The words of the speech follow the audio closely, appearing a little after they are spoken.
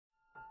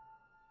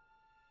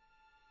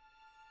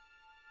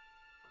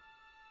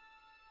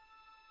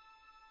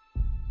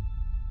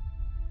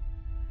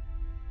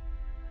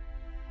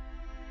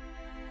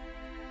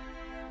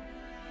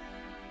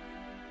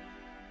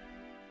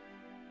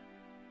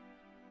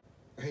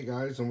Hey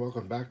guys, and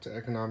welcome back to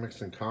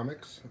Economics and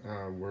Comics.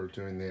 We're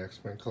doing the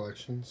X-Men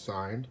collection,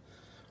 signed.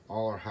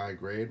 All are high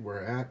grade.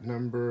 We're at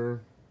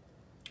number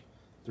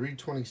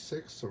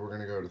 326, so we're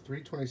going to go to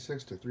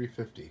 326 to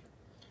 350.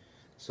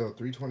 So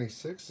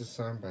 326 is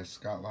signed by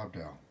Scott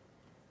Lobdell.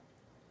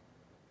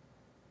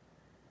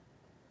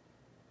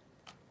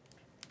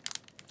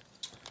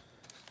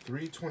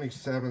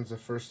 .327 is the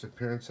first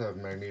appearance of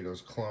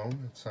Magneto's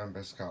clone. It's signed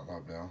by Scott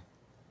Lobdell.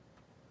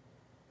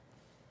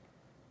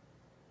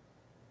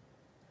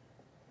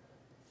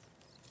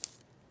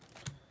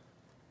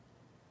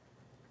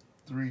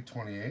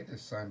 .328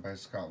 is signed by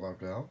Scott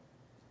Lobdell.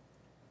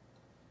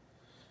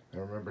 I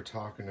remember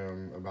talking to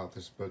him about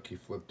this book. He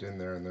flipped in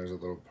there, and there's a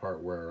little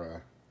part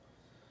where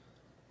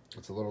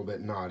it's a little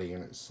bit naughty,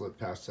 and it slipped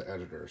past the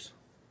editors.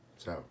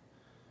 So,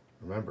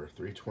 remember,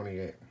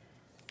 .328.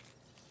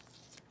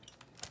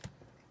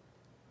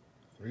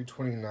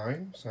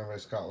 .329, signed by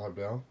Scott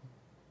Lobdell.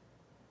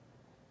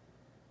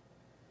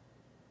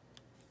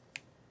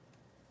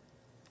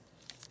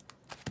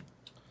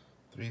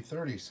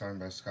 .330, signed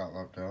by Scott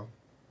Lobdell.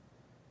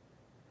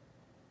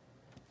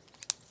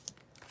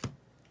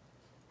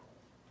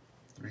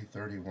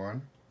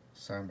 .331,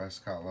 signed by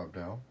Scott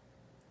Lobdell.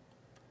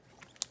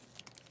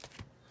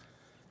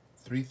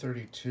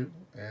 .332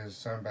 is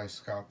signed by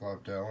Scott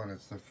Lobdell, and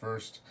it's the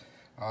first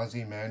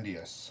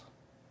Ozymandias,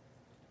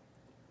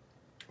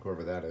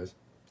 whoever that is.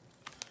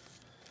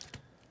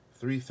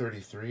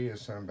 .333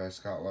 is signed by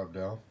Scott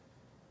Lobdell.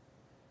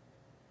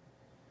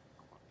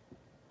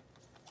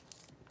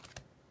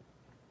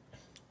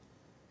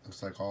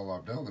 Looks like all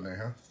Lobdell today,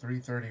 huh?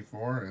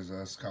 .334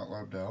 is Scott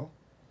Lobdell.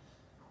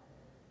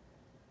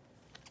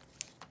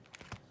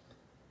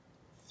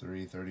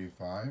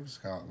 .335,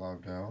 Scott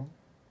Lobdell.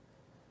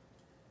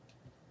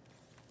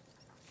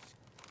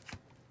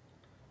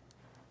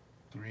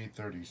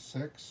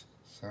 .336,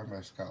 signed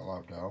by Scott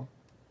Lobdell.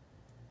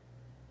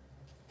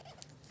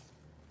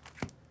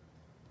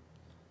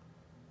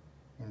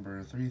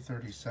 Number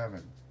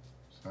 337,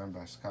 signed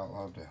by Scott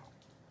Lobdell.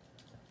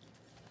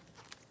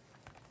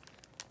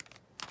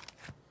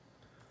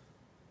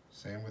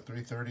 Same with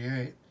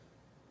 338.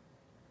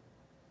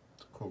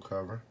 It's a cool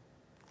cover.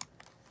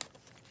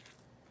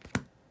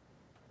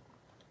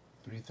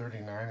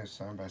 339 is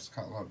signed by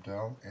Scott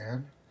Lobdell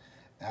and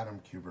Adam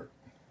Kubert.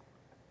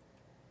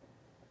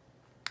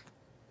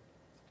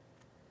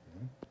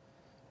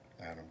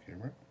 Adam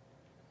Kubert.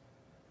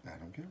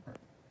 Adam Kubert.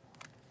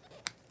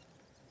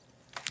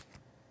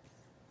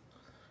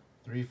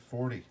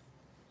 340,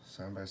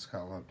 signed by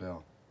Scott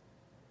Lobdell.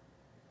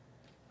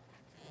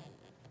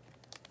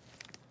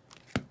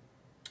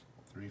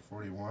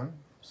 341,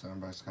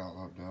 signed by Scott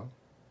Lobdell.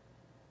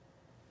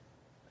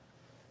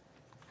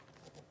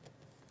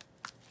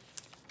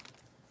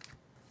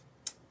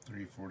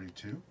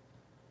 342,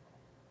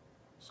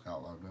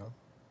 Scott Lobdell.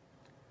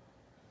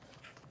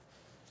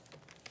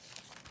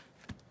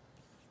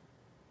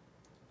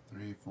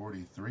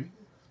 343,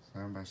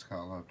 signed by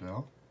Scott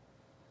Lobdell.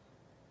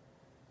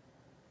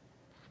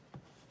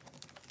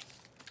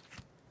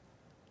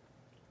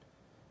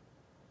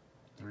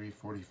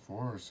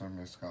 344, signed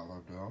by Scott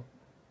Lobdell.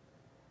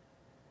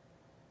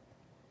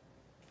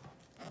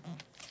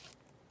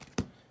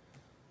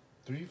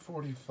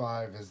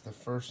 345 is the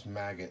first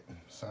Maggot,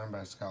 signed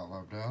by Scott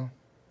Lobdell.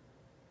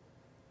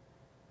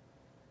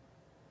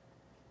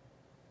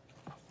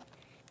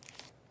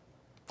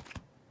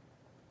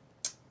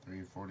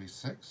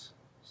 346,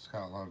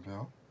 Scott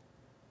Lobdell.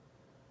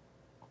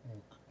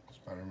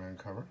 Spider-Man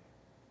cover.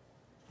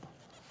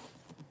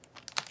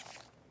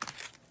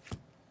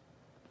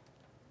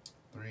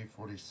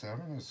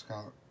 347 is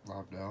Scott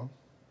Lobdell.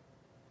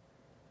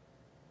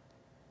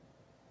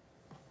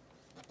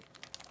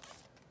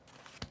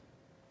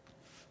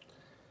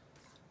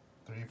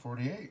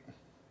 348,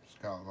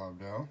 Scott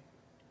Lobdell.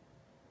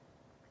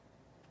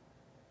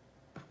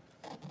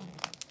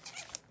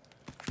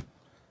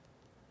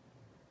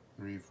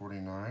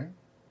 349,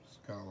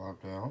 Scott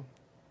Lobdell.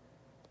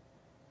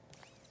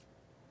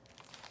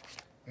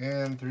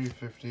 And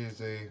 350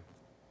 is a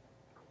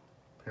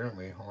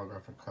apparently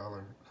holographic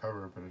cover,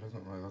 but it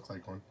doesn't really look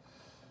like one.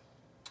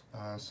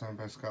 Signed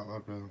by Scott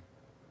Lobdell.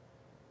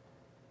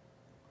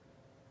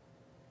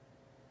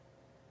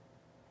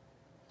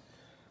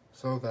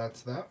 So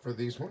that's that for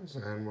these ones,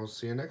 and we'll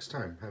see you next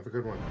time. Have a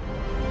good one.